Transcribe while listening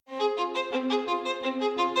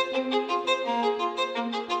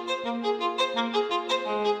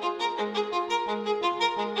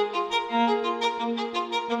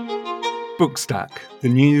Bookstack, the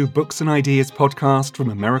new books and ideas podcast from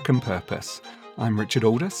American Purpose. I'm Richard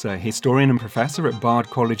Aldous, a historian and professor at Bard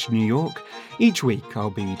College, New York. Each week I'll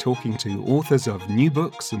be talking to authors of new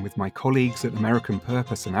books, and with my colleagues at American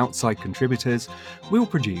Purpose and outside contributors, we'll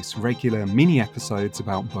produce regular mini episodes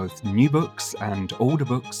about both new books and older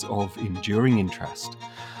books of enduring interest.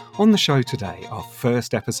 On the show today, our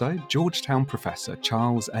first episode, Georgetown professor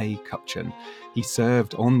Charles A. Kupchan. He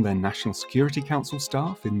served on the National Security Council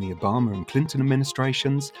staff in the Obama and Clinton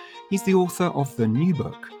administrations. He's the author of the new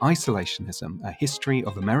book, Isolationism, A History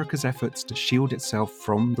of America's Efforts to Shield Itself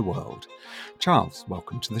from the World. Charles,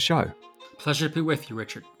 welcome to the show. Pleasure to be with you,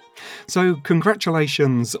 Richard. So,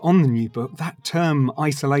 congratulations on the new book. That term,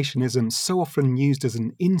 isolationism, so often used as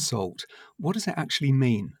an insult. What does it actually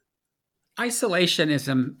mean?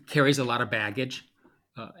 Isolationism carries a lot of baggage,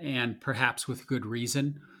 and perhaps with good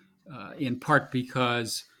reason, in part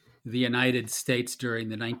because the United States during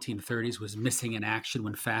the 1930s was missing in action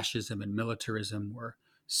when fascism and militarism were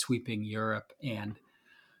sweeping Europe and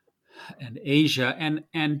Asia.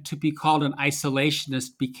 And to be called an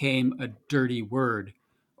isolationist became a dirty word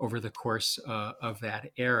over the course of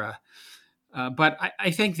that era. But I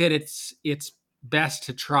think that it's best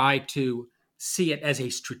to try to see it as a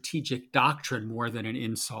strategic doctrine more than an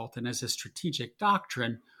insult. And as a strategic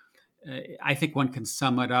doctrine, I think one can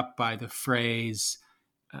sum it up by the phrase,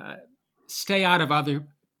 stay out of other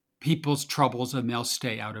people's troubles and they'll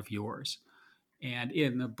stay out of yours. And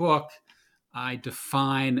in the book, I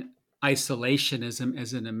define isolationism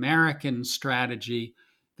as an American strategy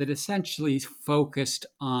that essentially focused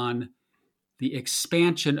on the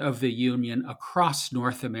expansion of the Union across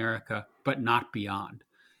North America, but not beyond.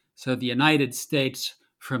 So the United States,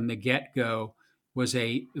 from the get-go, was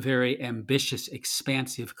a very ambitious,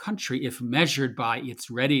 expansive country if measured by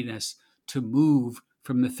its readiness to move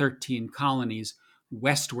from the 13 colonies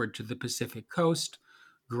westward to the Pacific coast,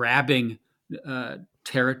 grabbing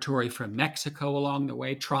territory from Mexico along the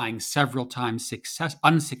way, trying several times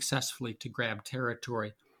unsuccessfully to grab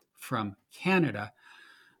territory from Canada,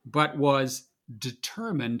 but was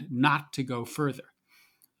determined not to go further.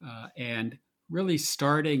 And really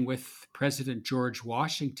starting with President George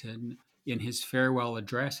Washington in his farewell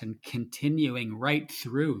address and continuing right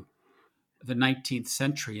through the 19th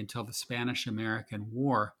century until the Spanish-American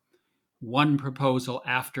War, one proposal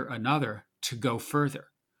after another to go further,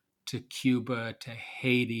 to Cuba, to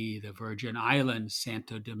Haiti, the Virgin Islands,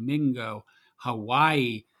 Santo Domingo,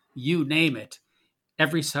 Hawaii, you name it.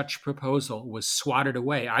 Every such proposal was swatted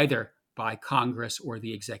away either by Congress or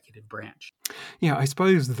the executive branch. Yeah, I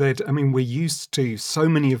suppose that, we're used to so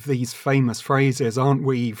many of these famous phrases, aren't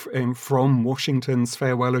we, from Washington's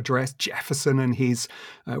farewell address, Jefferson and his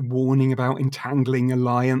warning about entangling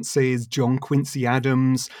alliances, John Quincy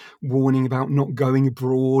Adams warning about not going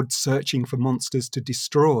abroad, searching for monsters to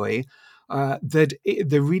destroy. There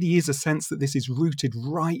really is a sense that this is rooted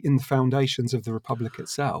right in the foundations of the Republic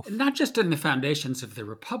itself. Not just in the foundations of the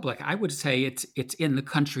Republic, I would say it's in the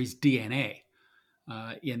country's DNA,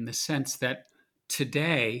 in the sense that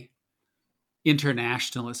today,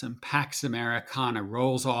 internationalism, Pax Americana,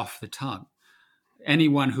 rolls off the tongue.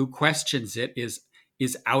 Anyone who questions it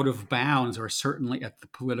is out of bounds or certainly at the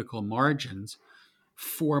political margins.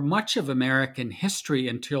 For much of American history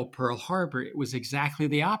until Pearl Harbor, it was exactly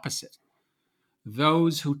the opposite.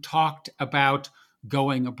 Those who talked about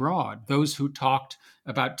going abroad, those who talked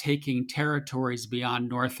about taking territories beyond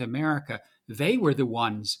North America, they were the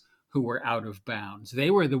ones who were out of bounds. They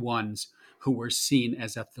were the ones who were seen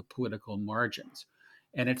as at the political margins.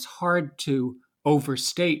 And it's hard to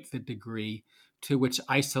overstate the degree to which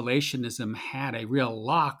isolationism had a real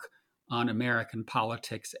lock on American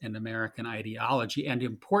politics and American ideology, and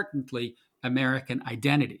importantly, American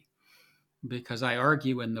identity. Because I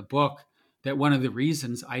argue in the book that one of the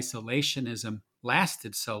reasons isolationism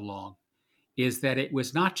lasted so long is that it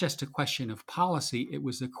was not just a question of policy, it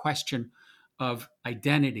was a question of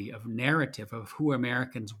identity, of narrative, of who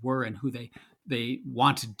Americans were and who they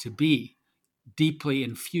wanted to be, deeply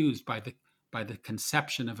infused by the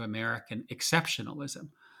conception of American exceptionalism.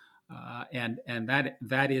 And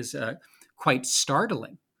that is quite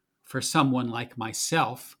startling for someone like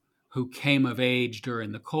myself, who came of age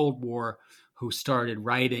during the Cold War, who started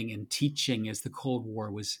writing and teaching as the Cold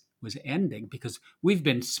War was ending, because we've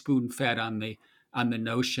been spoon-fed on the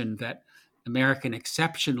notion that American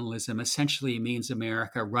exceptionalism essentially means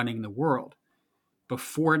America running the world.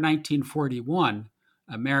 Before 1941,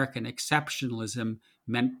 American exceptionalism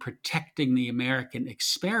meant protecting the American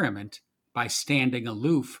experiment by standing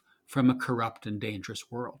aloof from a corrupt and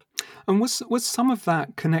dangerous world. And was some of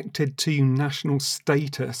that connected to national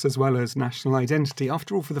status as well as national identity?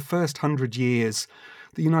 After all, for the first 100 years,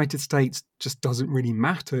 the United States just doesn't really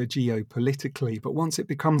matter geopolitically. But once it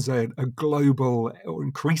becomes a global or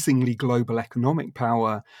increasingly global economic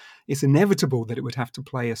power, it's inevitable that it would have to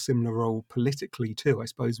play a similar role politically too. I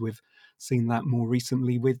suppose we've seen that more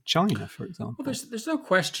recently with China, for example. Well, there's no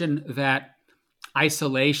question that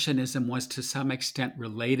isolationism was to some extent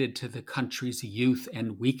related to the country's youth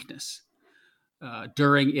and weakness.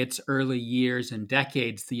 During its early years and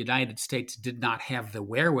decades, the United States did not have the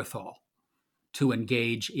wherewithal to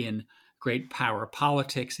engage in great power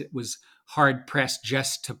politics. It was hard pressed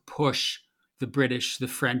just to push the British, the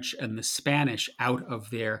French, and the Spanish out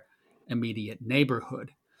of their immediate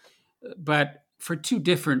neighborhood. But for two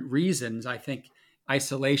different reasons, I think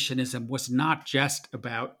isolationism was not just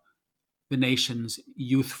about the nation's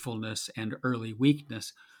youthfulness and early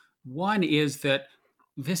weakness. One is that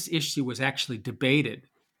this issue was actually debated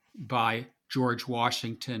by George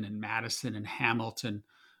Washington and Madison and Hamilton.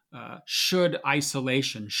 Should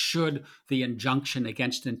isolation, should the injunction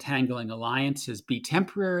against entangling alliances be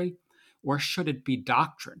temporary, or should it be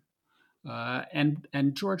doctrine?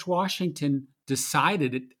 And George Washington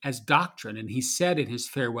decided it as doctrine, and he said in his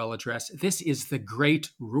farewell address, "This is the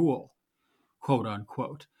great rule," quote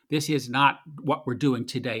unquote. This is not what we're doing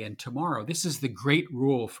today and tomorrow. This is the great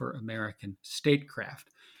rule for American statecraft.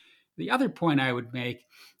 The other point I would make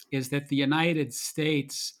is that the United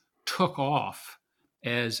States took off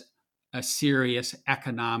as a serious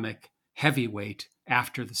economic heavyweight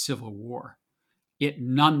after the Civil War. It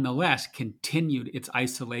nonetheless continued its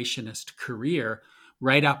isolationist career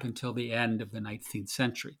right up until the end of the 19th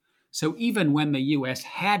century. So even when the U.S.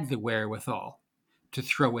 had the wherewithal to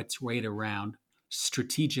throw its weight around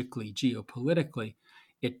strategically, geopolitically,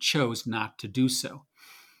 it chose not to do so.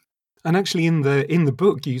 And actually, in the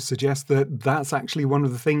book, you suggest that that's actually one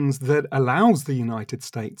of the things that allows the United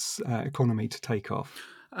States economy to take off.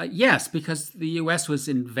 Yes, because the U.S. was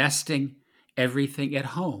investing everything at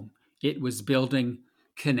home. It was building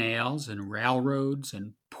canals and railroads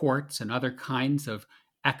and ports and other kinds of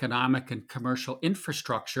economic and commercial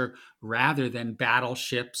infrastructure rather than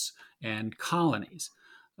battleships and colonies.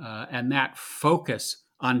 And that focus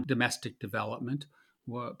on domestic development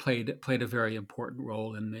played a very important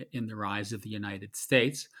role in the rise of the United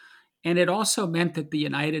States. And it also meant that the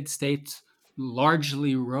United States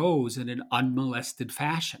largely rose in an unmolested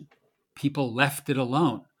fashion. People left it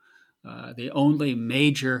alone. The only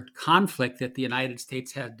major conflict that the United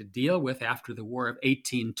States had to deal with after the War of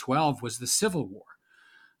 1812 was the Civil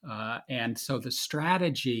War. And so the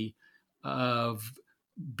strategy of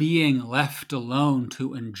being left alone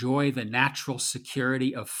to enjoy the natural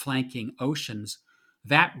security of flanking oceans,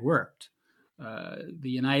 that worked. The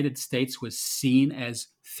United States was seen as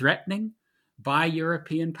threatening by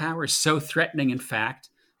European powers, so threatening, in fact,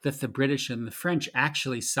 that the British and the French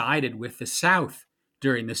actually sided with the South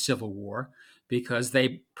during the Civil War because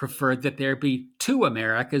they preferred that there be two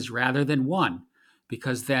Americas rather than one,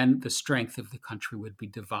 because then the strength of the country would be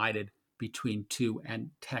divided between two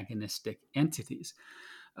antagonistic entities.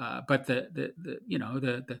 But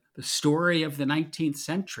the story of the 19th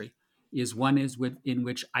century is one in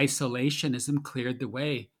which isolationism cleared the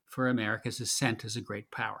way for America's ascent as a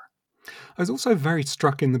great power. I was also very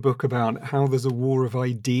struck in the book about how there's a war of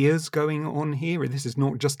ideas going on here. This is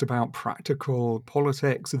not just about practical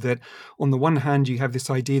politics, that on the one hand, you have this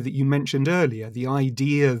idea that you mentioned earlier, the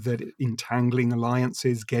idea that entangling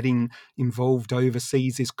alliances, getting involved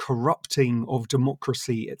overseas is corrupting of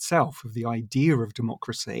democracy itself, of the idea of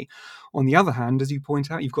democracy. On the other hand, as you point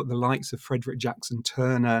out, you've got the likes of Frederick Jackson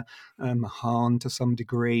Turner, Mahan to some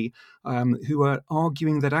degree, who are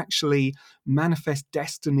arguing that actually manifest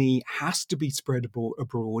destiny has to be spread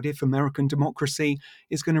abroad if American democracy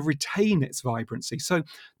is going to retain its vibrancy. So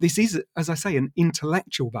this is, as I say, an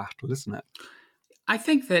intellectual battle, isn't it? I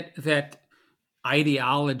think that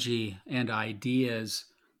ideology and ideas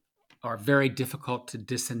are very difficult to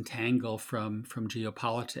disentangle from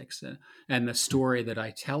geopolitics. And the story that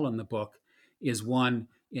I tell in the book is one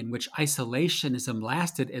in which isolationism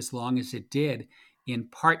lasted as long as it did, in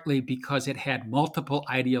partly because it had multiple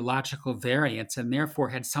ideological variants and therefore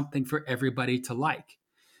had something for everybody to like.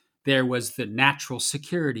 There was the natural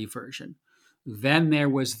security version. Then there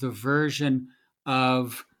was the version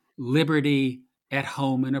of liberty at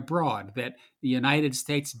home and abroad, that the United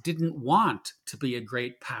States didn't want to be a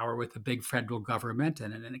great power with a big federal government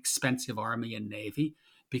and an expensive army and navy,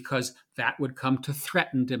 because that would come to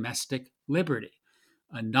threaten domestic liberty.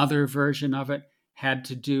 Another version of it had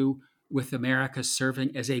to do with America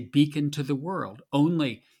serving as a beacon to the world.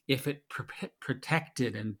 Only if it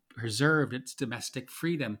protected and preserved its domestic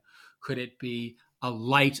freedom, could it be a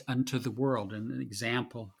light unto the world and an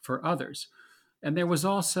example for others? And there was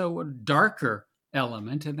also a darker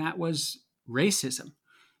element, and that was racism.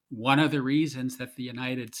 One of the reasons that the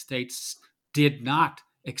United States did not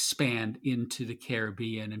expand into the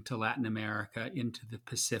Caribbean, into Latin America, into the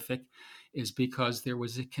Pacific, is because there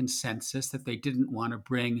was a consensus that they didn't want to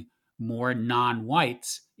bring more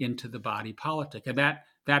non-whites into the body politic. And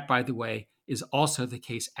that, by the way, is also the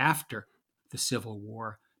case after the Civil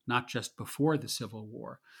War, not just before the Civil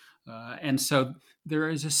War. And so there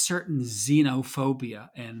is a certain xenophobia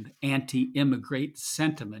and anti-immigrant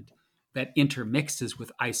sentiment that intermixes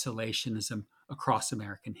with isolationism across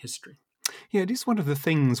American history. Yeah, it is one of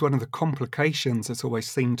the complications that's always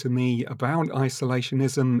seemed to me about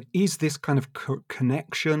isolationism is this kind of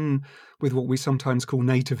connection with what we sometimes call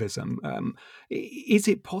nativism. Is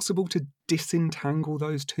it possible to disentangle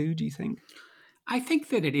those two, do you think? I think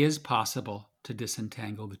that it is possible to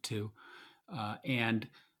disentangle the two, and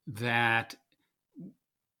that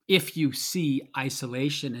if you see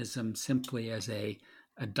isolationism simply as a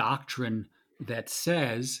doctrine that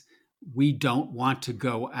says we don't want to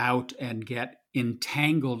go out and get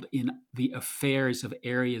entangled in the affairs of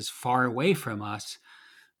areas far away from us,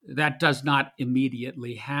 that does not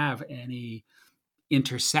immediately have any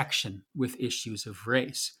intersection with issues of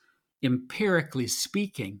race. Empirically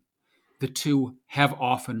speaking, the two have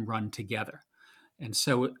often run together. And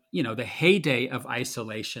so, the heyday of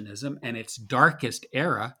isolationism and its darkest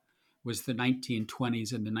era was the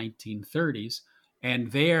 1920s and the 1930s.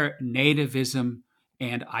 And there, nativism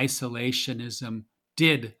and isolationism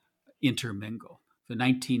did intermingle. The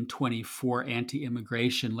 1924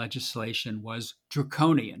 anti-immigration legislation was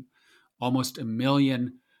draconian. Almost 1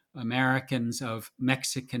 million Americans of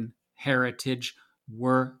Mexican heritage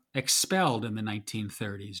were expelled in the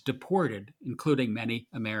 1930s, deported, including many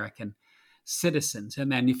American citizens.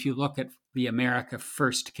 And then if you look at the America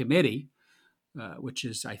First Committee, which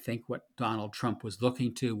is, I think, what Donald Trump was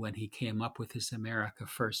looking to when he came up with his America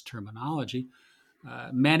First terminology,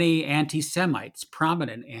 many anti-Semites,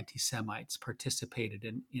 prominent anti-Semites, participated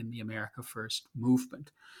in the America First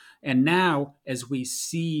movement. And now, as we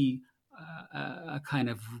see a kind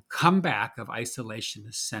of comeback of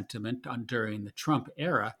isolationist sentiment during the Trump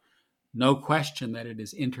era, no question that it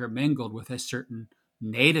is intermingled with a certain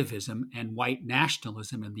nativism and white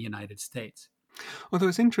nationalism in the United States. Although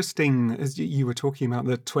it's interesting, as you were talking about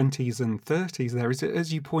the 20s and 30s there, is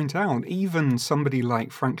as you point out, even somebody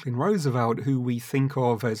like Franklin Roosevelt, who we think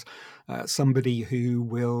of as somebody who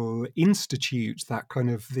will institute that kind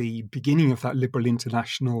of the beginning of that liberal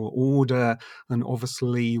international order and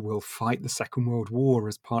obviously will fight the Second World War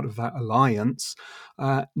as part of that alliance.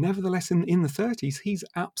 Nevertheless, in the 30s, he's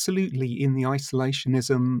absolutely in the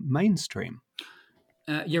isolationism mainstream.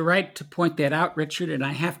 You're right to point that out, Richard, and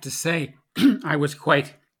I have to say, I was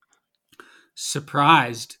quite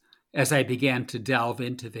surprised as I began to delve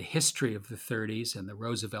into the history of the 30s and the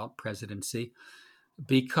Roosevelt presidency,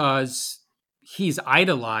 because he's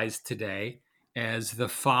idolized today as the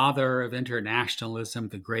father of internationalism,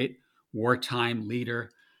 the great wartime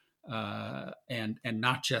leader, and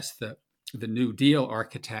not just the New Deal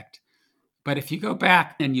architect. But if you go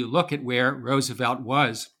back and you look at where Roosevelt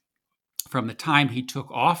was from the time he took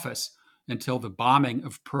office until the bombing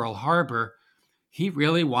of Pearl Harbor, he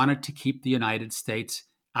really wanted to keep the United States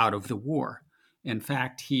out of the war. In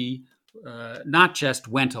fact, he not just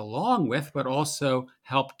went along with, but also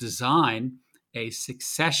helped design a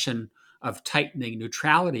succession of tightening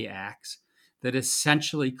neutrality acts that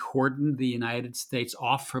essentially cordoned the United States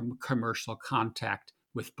off from commercial contact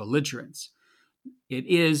with belligerents. It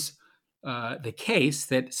is the case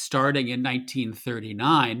that starting in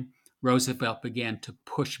 1939, Roosevelt began to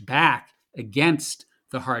push back against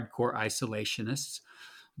the hardcore isolationists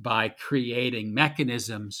by creating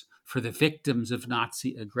mechanisms for the victims of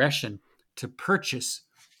Nazi aggression to purchase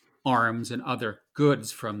arms and other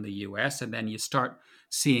goods from the U.S. And then you start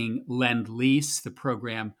seeing Lend-Lease, the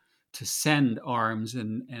program to send arms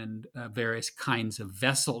and various kinds of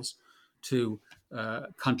vessels to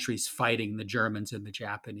countries fighting the Germans and the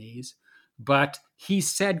Japanese. But he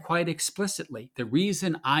said quite explicitly, the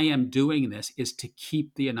reason I am doing this is to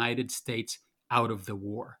keep the United States out of the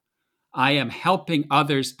war. I am helping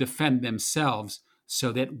others defend themselves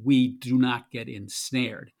so that we do not get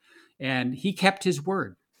ensnared. And he kept his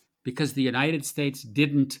word, because the United States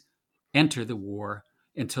didn't enter the war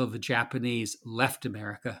until the Japanese left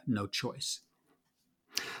America no choice.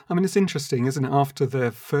 I mean, it's interesting, isn't it? After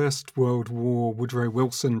the First World War, Woodrow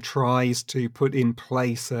Wilson tries to put in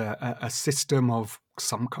place a system of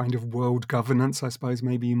some kind of world governance, I suppose,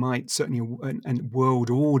 maybe you might, certainly a world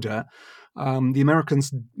order. The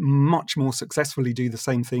Americans much more successfully do the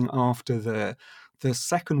same thing after the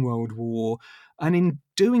Second World War. And in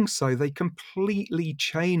doing so, they completely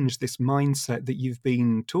change this mindset that you've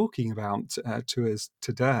been talking about to us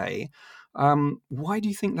today. Why do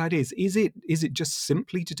you think that is? Is it just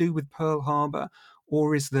simply to do with Pearl Harbor,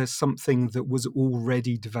 or is there something that was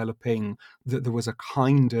already developing, that there was a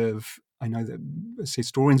kind of, I know that as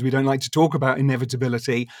historians we don't like to talk about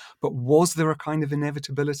inevitability, but was there a kind of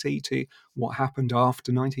inevitability to what happened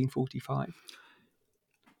after 1945?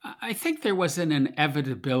 I think there was an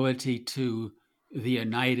inevitability to the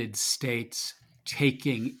United States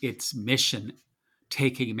taking its mission,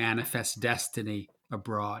 taking manifest destiny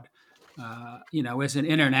abroad. As an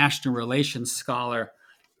international relations scholar,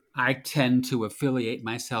 I tend to affiliate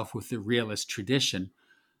myself with the realist tradition.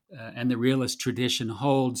 And the realist tradition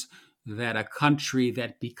holds that a country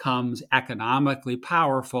that becomes economically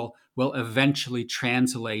powerful will eventually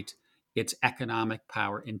translate its economic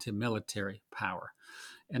power into military power.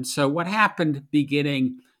 And so, what happened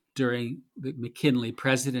beginning during the McKinley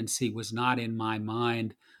presidency was not, in my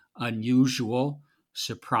mind, unusual,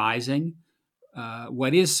 surprising.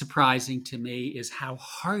 What is surprising to me is how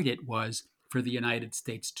hard it was for the United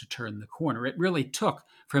States to turn the corner. It really took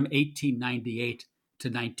from 1898 to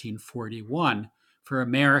 1941 for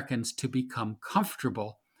Americans to become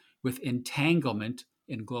comfortable with entanglement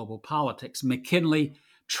in global politics. McKinley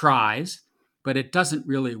tries, but it doesn't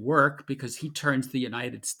really work because he turns the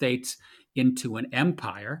United States into an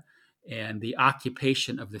empire, and the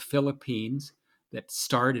occupation of the Philippines that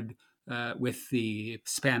started with the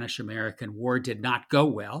Spanish American War did not go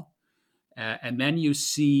well. And then you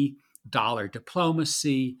see dollar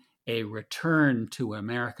diplomacy, a return to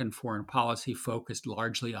American foreign policy focused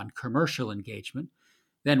largely on commercial engagement.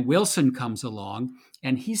 Then Wilson comes along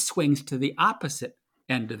and he swings to the opposite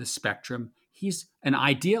end of the spectrum. He's an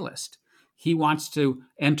idealist. He wants to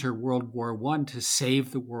enter World War I to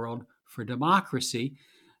save the world for democracy,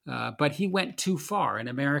 but he went too far. And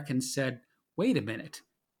Americans said, wait a minute,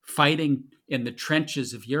 fighting in the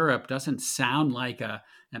trenches of Europe doesn't sound like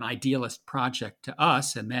an idealist project to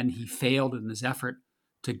us. And then he failed in his effort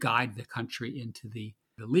to guide the country into the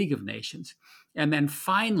League of Nations. And then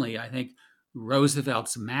finally, I think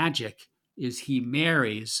Roosevelt's magic is he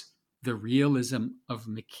marries the realism of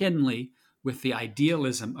McKinley with the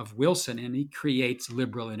idealism of Wilson, and he creates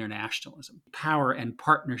liberal internationalism, power and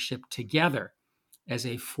partnership together as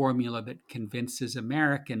a formula that convinces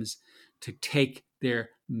Americans to take their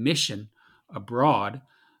mission abroad.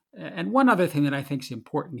 And one other thing that I think is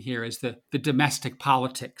important here is the domestic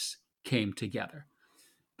politics came together.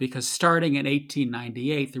 Because starting in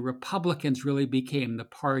 1898, the Republicans really became the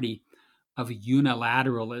party of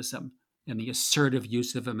unilateralism and the assertive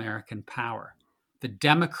use of American power. The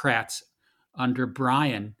Democrats under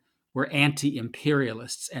Bryan were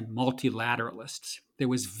anti-imperialists and multilateralists. There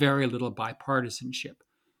was very little bipartisanship.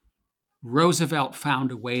 Roosevelt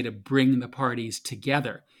found a way to bring the parties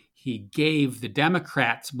together. He gave the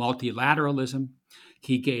Democrats multilateralism.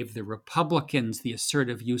 He gave the Republicans the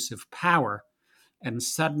assertive use of power. And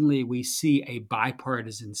suddenly we see a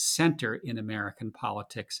bipartisan center in American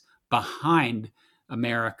politics behind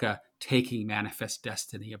America taking manifest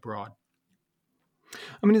destiny abroad.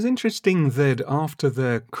 I mean, it's interesting that after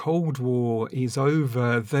the Cold War is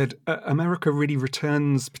over, that America really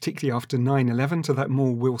returns, particularly after 9/11, to that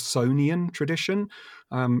more Wilsonian tradition.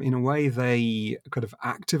 In a way, they kind of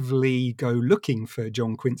actively go looking for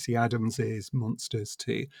John Quincy Adams's monsters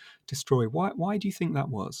to destroy. Why do you think that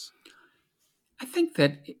was? I think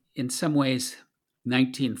that in some ways,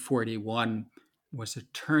 1941 was a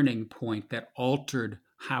turning point that altered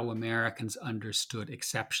how Americans understood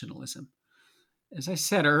exceptionalism. As I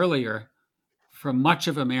said earlier, for much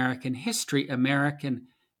of American history, American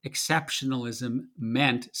exceptionalism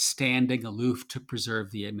meant standing aloof to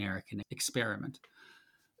preserve the American experiment.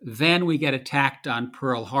 Then we get attacked on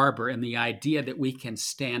Pearl Harbor, and the idea that we can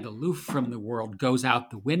stand aloof from the world goes out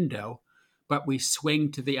the window, but we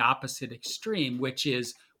swing to the opposite extreme, which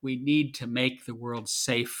is we need to make the world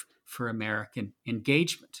safe for American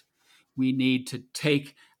engagement. We need to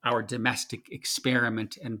take our domestic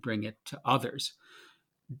experiment and bring it to others.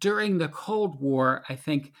 During the Cold War, I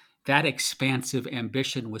think that expansive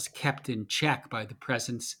ambition was kept in check by the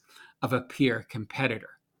presence of a peer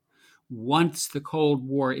competitor. Once the Cold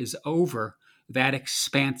War is over, that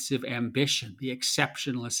expansive ambition, the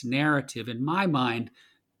exceptionalist narrative, in my mind,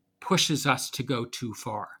 pushes us to go too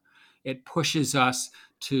far. It pushes us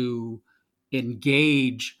to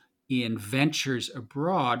engage in ventures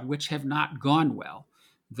abroad which have not gone well.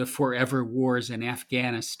 the forever wars in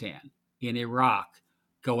Afghanistan, in Iraq,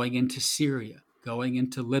 going into Syria, going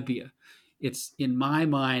into Libya. It's, in my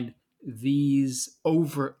mind, these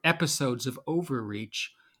episodes of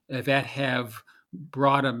overreach that have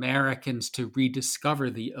brought Americans to rediscover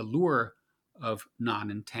the allure of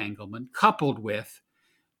non-entanglement, coupled with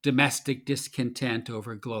domestic discontent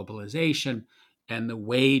over globalization and the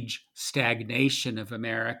wage stagnation of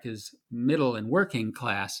America's middle and working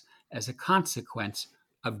class as a consequence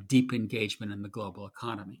of deep engagement in the global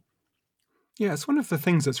economy. Yeah, it's one of the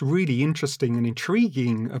things that's really interesting and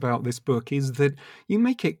intriguing about this book is that you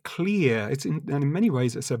make it clear. And in many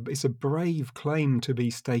ways, it's a brave claim to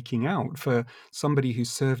be staking out for somebody who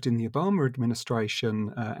served in the Obama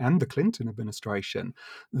administration and the Clinton administration.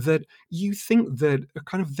 That you think that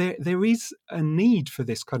kind of there is a need for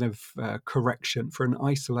this kind of correction, for an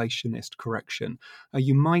isolationist correction.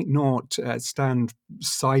 You might not stand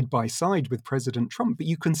side by side with President Trump, but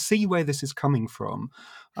you can see where this is coming from.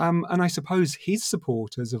 And I suppose his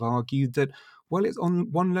supporters have argued that, well, it's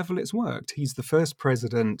on one level it's worked. He's the first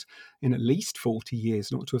president in at least 40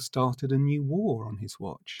 years not to have started a new war on his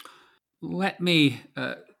watch. Let me,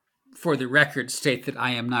 for the record, state that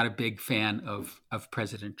I am not a big fan of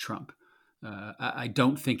President Trump. I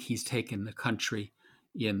don't think he's taken the country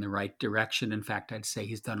in the right direction. In fact, I'd say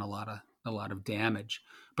he's done a lot of damage.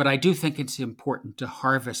 But I do think it's important to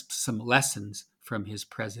harvest some lessons from his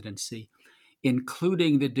presidency,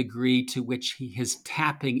 including the degree to which he is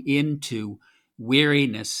tapping into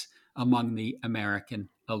weariness among the American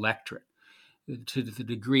electorate, to the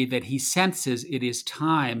degree that he senses it is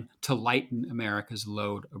time to lighten America's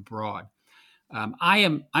load abroad.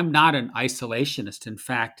 I'm not an isolationist. In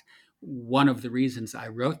fact, one of the reasons I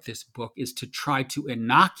wrote this book is to try to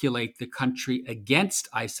inoculate the country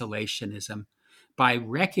against isolationism by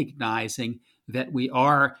recognizing that we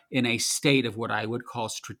are in a state of what I would call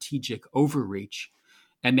strategic overreach,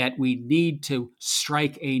 and that we need to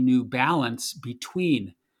strike a new balance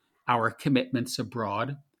between our commitments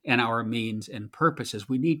abroad and our means and purposes.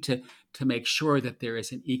 We need to make sure that there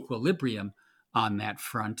is an equilibrium on that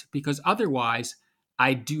front, because otherwise,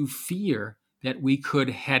 I do fear that we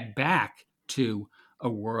could head back to a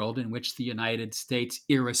world in which the United States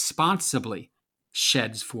irresponsibly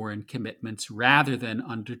sheds foreign commitments rather than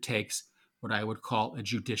undertakes what I would call a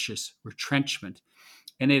judicious retrenchment.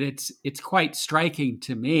 And it's quite striking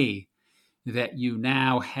to me that you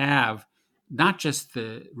now have not just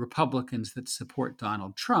the Republicans that support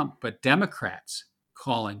Donald Trump, but Democrats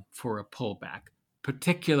calling for a pullback,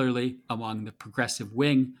 particularly among the progressive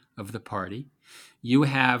wing of the party. You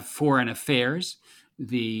have Foreign Affairs,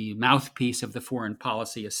 the mouthpiece of the foreign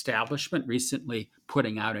policy establishment, recently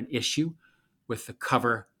putting out an issue with the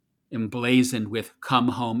cover emblazoned with "Come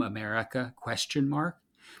Home America?" ?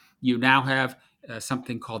 You now have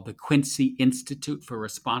something called the Quincy Institute for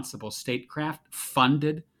Responsible Statecraft,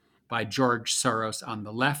 funded by George Soros on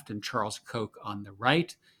the left and Charles Koch on the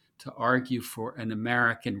right, to argue for an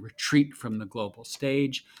American retreat from the global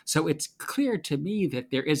stage. So it's clear to me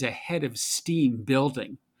that there is a head of steam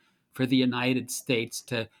building for the United States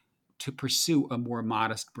to pursue a more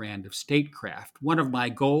modest brand of statecraft. One of my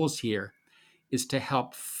goals here is to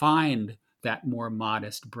help find that more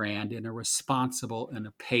modest brand in a responsible and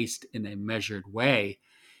a paced and a measured way.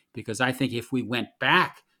 Because I think if we went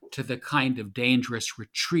back to the kind of dangerous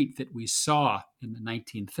retreat that we saw in the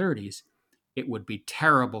 1930s, it would be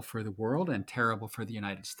terrible for the world and terrible for the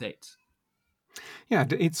United States. Yeah,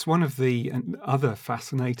 it's one of the other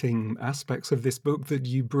fascinating aspects of this book that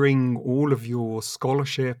you bring all of your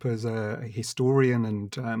scholarship as a historian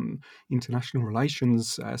and international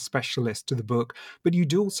relations specialist to the book, but you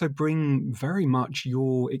do also bring very much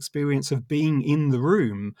your experience of being in the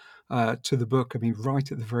room to the book. I mean, right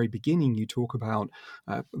at the very beginning, you talk about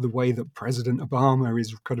the way that President Obama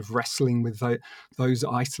is kind of wrestling with those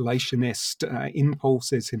isolationist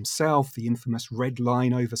impulses himself, the infamous red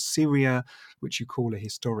line over Syria, which you call a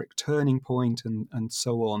historic turning point, and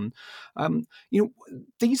so on.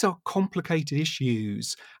 These are complicated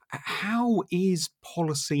issues. How is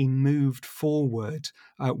policy moved forward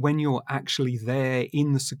when you're actually there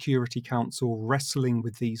in the Security Council wrestling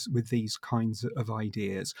with these kinds of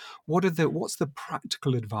ideas? What's the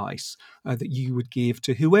practical advice that you would give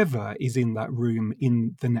to whoever is in that room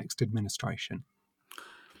in the next administration?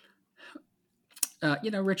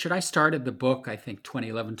 Richard, I started the book, I think,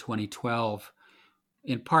 2011, 2012,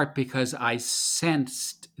 in part because I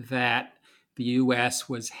sensed that the U.S.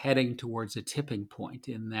 was heading towards a tipping point,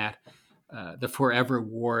 in that the forever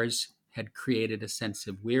wars had created a sense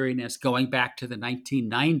of weariness. Going back to the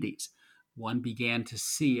 1990s, one began to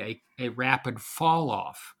see a rapid fall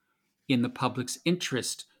off in the public's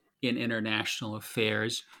interest in international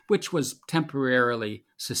affairs, which was temporarily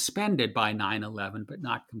suspended by 9/11, but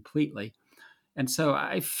not completely. And so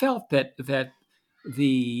I felt that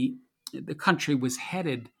the the country was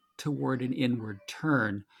headed toward an inward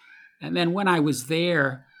turn. And then when I was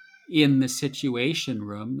there in the Situation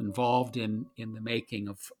Room, involved in the making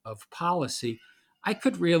of policy, I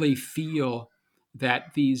could really feel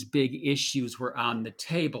that these big issues were on the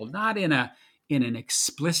table, not in an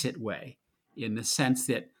explicit way, in the sense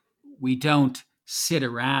that we don't sit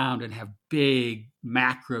around and have big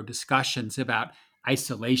macro discussions about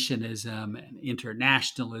isolationism and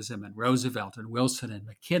internationalism and Roosevelt and Wilson and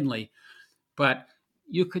McKinley, but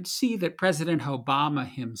you could see that President Obama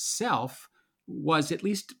himself was, at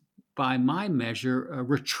least by my measure, a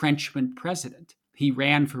retrenchment president. He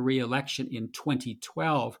ran for reelection in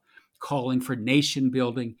 2012, calling for nation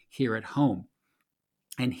building here at home.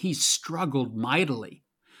 And he struggled mightily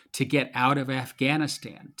to get out of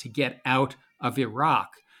Afghanistan, to get out of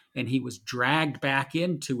Iraq. And he was dragged back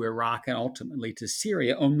into Iraq and ultimately to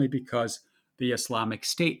Syria only because the Islamic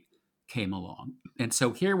State came along. And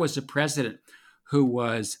so here was a president who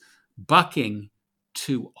was bucking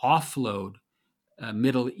to offload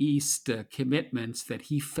Middle East commitments that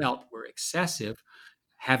he felt were excessive,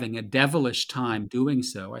 having a devilish time doing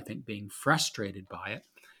so, I think being frustrated by it.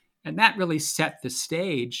 And that really set the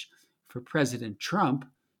stage for President Trump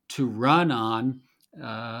to run on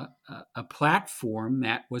a platform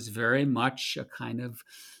that was very much a kind of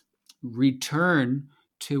return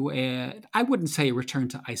to I wouldn't say a return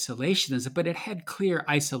to isolationism, but it had clear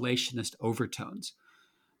isolationist overtones.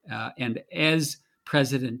 And as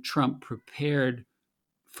President Trump prepared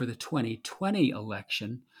for the 2020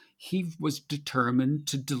 election, he was determined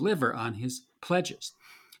to deliver on his pledges.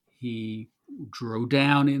 He drew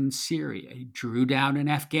down in Syria, he drew down in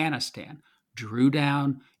Afghanistan, drew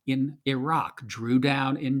down in Iraq, drew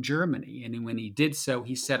down in Germany. And when he did so,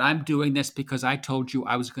 he said, I'm doing this because I told you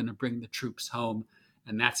I was going to bring the troops home.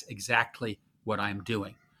 And that's exactly what I'm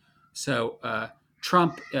doing. So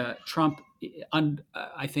Trump,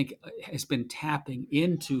 I think, has been tapping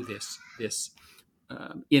into this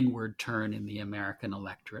inward turn in the American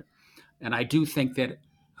electorate. And I do think that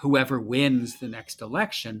whoever wins the next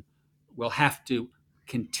election will have to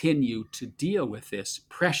continue to deal with this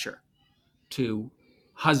pressure to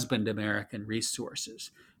husband American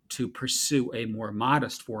resources, to pursue a more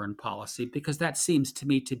modest foreign policy, because that seems to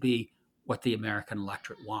me to be what the American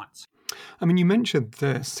electorate wants. I mean, you mentioned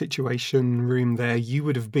the Situation Room there. You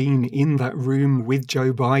would have been in that room with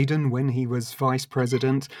Joe Biden when he was vice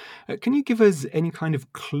president. Can you give us any kind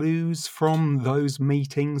of clues from those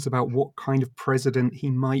meetings about what kind of president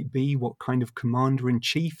he might be, what kind of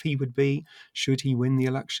commander-in-chief he would be should he win the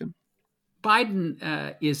election?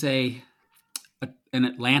 Biden is an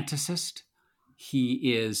Atlanticist.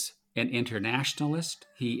 He is an internationalist.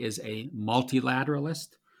 He is a multilateralist.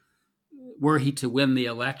 Were he to win the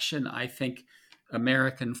election, I think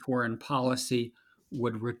American foreign policy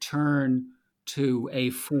would return to a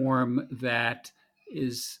form that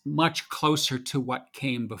is much closer to what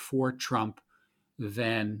came before Trump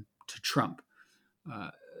than to Trump.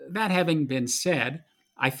 That having been said,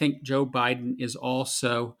 I think Joe Biden is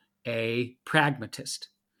also a pragmatist.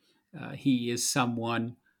 He is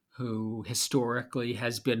someone who historically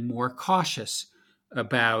has been more cautious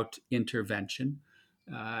about intervention.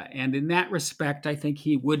 And in that respect, I think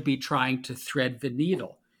he would be trying to thread the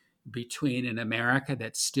needle between an America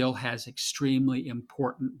that still has extremely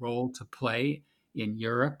important role to play in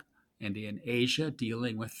Europe and in Asia,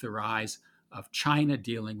 dealing with the rise of China,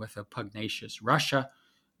 dealing with a pugnacious Russia.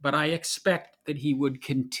 But I expect that he would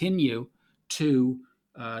continue to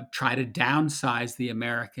try to downsize the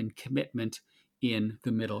American commitment in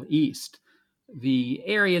the Middle East. The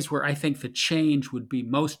areas where I think the change would be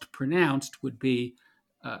most pronounced would be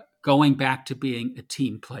going back to being a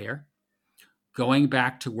team player, going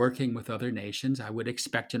back to working with other nations. I would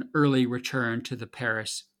expect an early return to the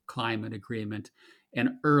Paris Climate Agreement,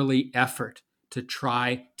 an early effort to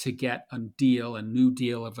try to get a new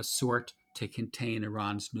deal of a sort to contain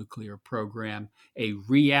Iran's nuclear program, a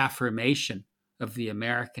reaffirmation of the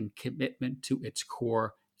American commitment to its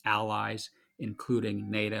core allies,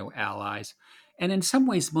 including NATO allies, and in some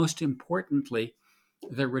ways, most importantly,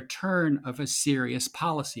 the return of a serious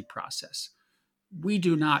policy process. We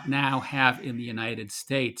do not now have in the United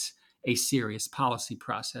States a serious policy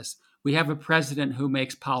process. We have a president who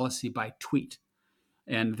makes policy by tweet.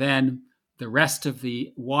 And then the rest of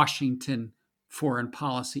the Washington foreign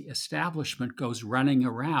policy establishment goes running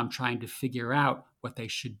around trying to figure out what they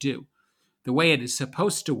should do. The way it is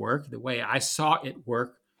supposed to work, the way I saw it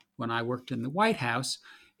work when I worked in the White House,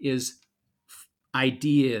 is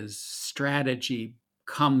ideas, strategy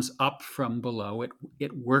comes up from below.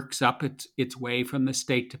 It works up its way from the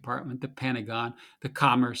State Department, the Pentagon, the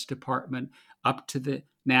Commerce Department, up to the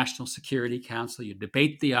National Security Council. You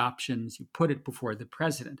debate the options, you put it before the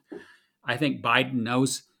president. I think Biden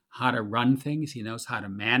knows how to run things. He knows how to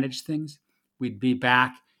manage things. We'd be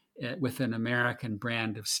back with an American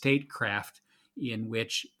brand of statecraft in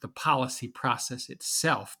which the policy process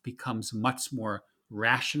itself becomes much more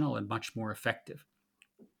rational and much more effective.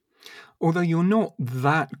 Although you're not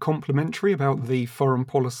that complimentary about the foreign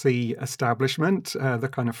policy establishment, the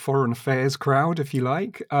kind of foreign affairs crowd, if you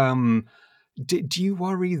like, do you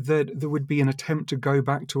worry that there would be an attempt to go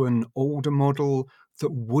back to an older model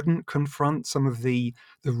that wouldn't confront some of the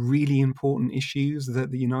really important issues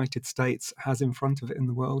that the United States has in front of it in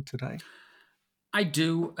the world today? I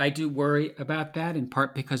do worry about that, in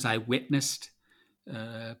part because I witnessed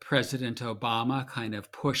President Obama kind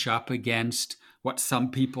of push up against what some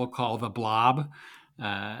people call the blob.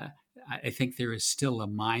 I think there is still a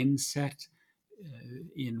mindset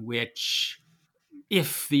in which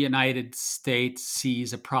if the United States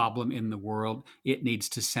sees a problem in the world, it needs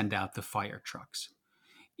to send out the fire trucks.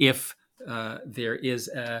 If there is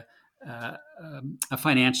a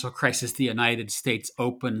financial crisis, the United States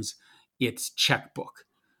opens its checkbook.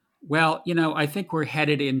 Well, I think we're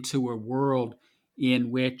headed into a world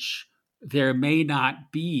in which there may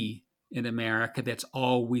not be an America that's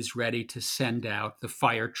always ready to send out the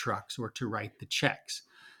fire trucks or to write the checks.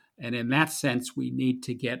 And in that sense, we need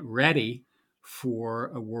to get ready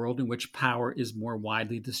for a world in which power is more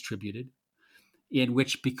widely distributed, in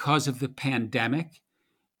which, because of the pandemic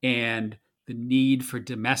and the need for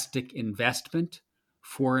domestic investment,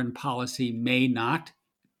 foreign policy may not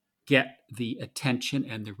get the attention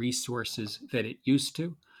and the resources that it used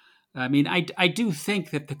to. I mean, I do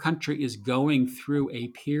think that the country is going through a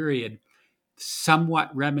period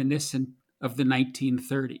somewhat reminiscent of the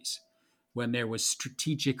 1930s, when there was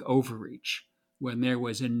strategic overreach, when there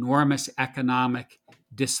was enormous economic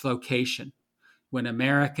dislocation, when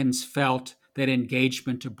Americans felt that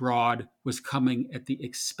engagement abroad was coming at the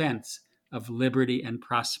expense of liberty and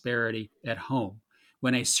prosperity at home,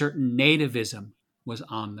 when a certain nativism was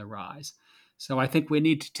on the rise. So I think we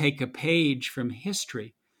need to take a page from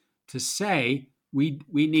history to say we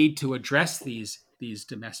need to address these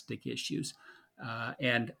domestic issues. I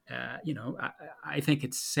think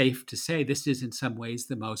it's safe to say this is in some ways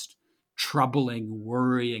the most troubling,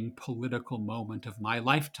 worrying political moment of my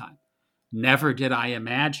lifetime. Never did I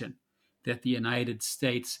imagine that the United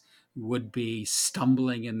States would be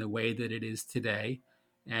stumbling in the way that it is today,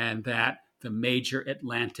 and that the major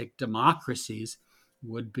Atlantic democracies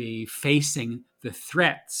would be facing the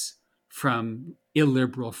threats from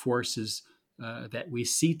illiberal forces that we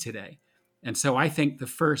see today. And so I think the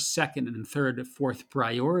first, second, and third, and fourth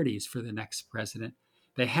priorities for the next president,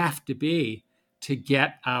 they have to be to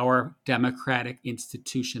get our democratic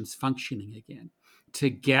institutions functioning again, to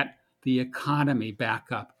get the economy back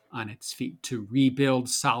up on its feet, to rebuild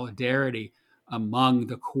solidarity among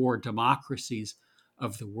the core democracies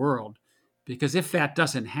of the world. Because if that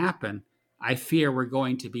doesn't happen, I fear we're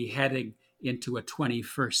going to be heading into a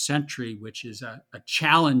 21st century, which is a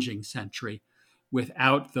challenging century,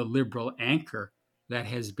 without the liberal anchor that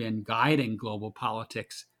has been guiding global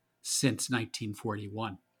politics since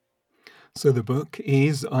 1941. So the book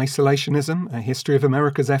is Isolationism, A History of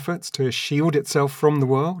America's Efforts to Shield Itself from the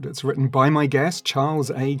World. It's written by my guest,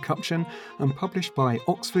 Charles A. Kupchan, and published by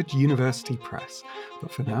Oxford University Press.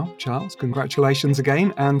 But for now, Charles, congratulations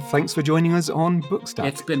again, and thanks for joining us on Bookstack.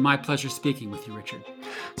 It's been my pleasure speaking with you, Richard.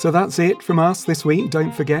 So that's it from us this week.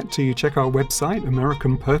 Don't forget to check our website,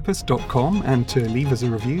 AmericanPurpose.com, and to leave us a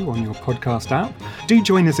review on your podcast app. Do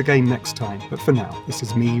join us again next time. But for now, this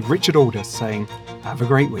is me, Richard Aldous, saying have a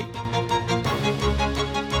great week.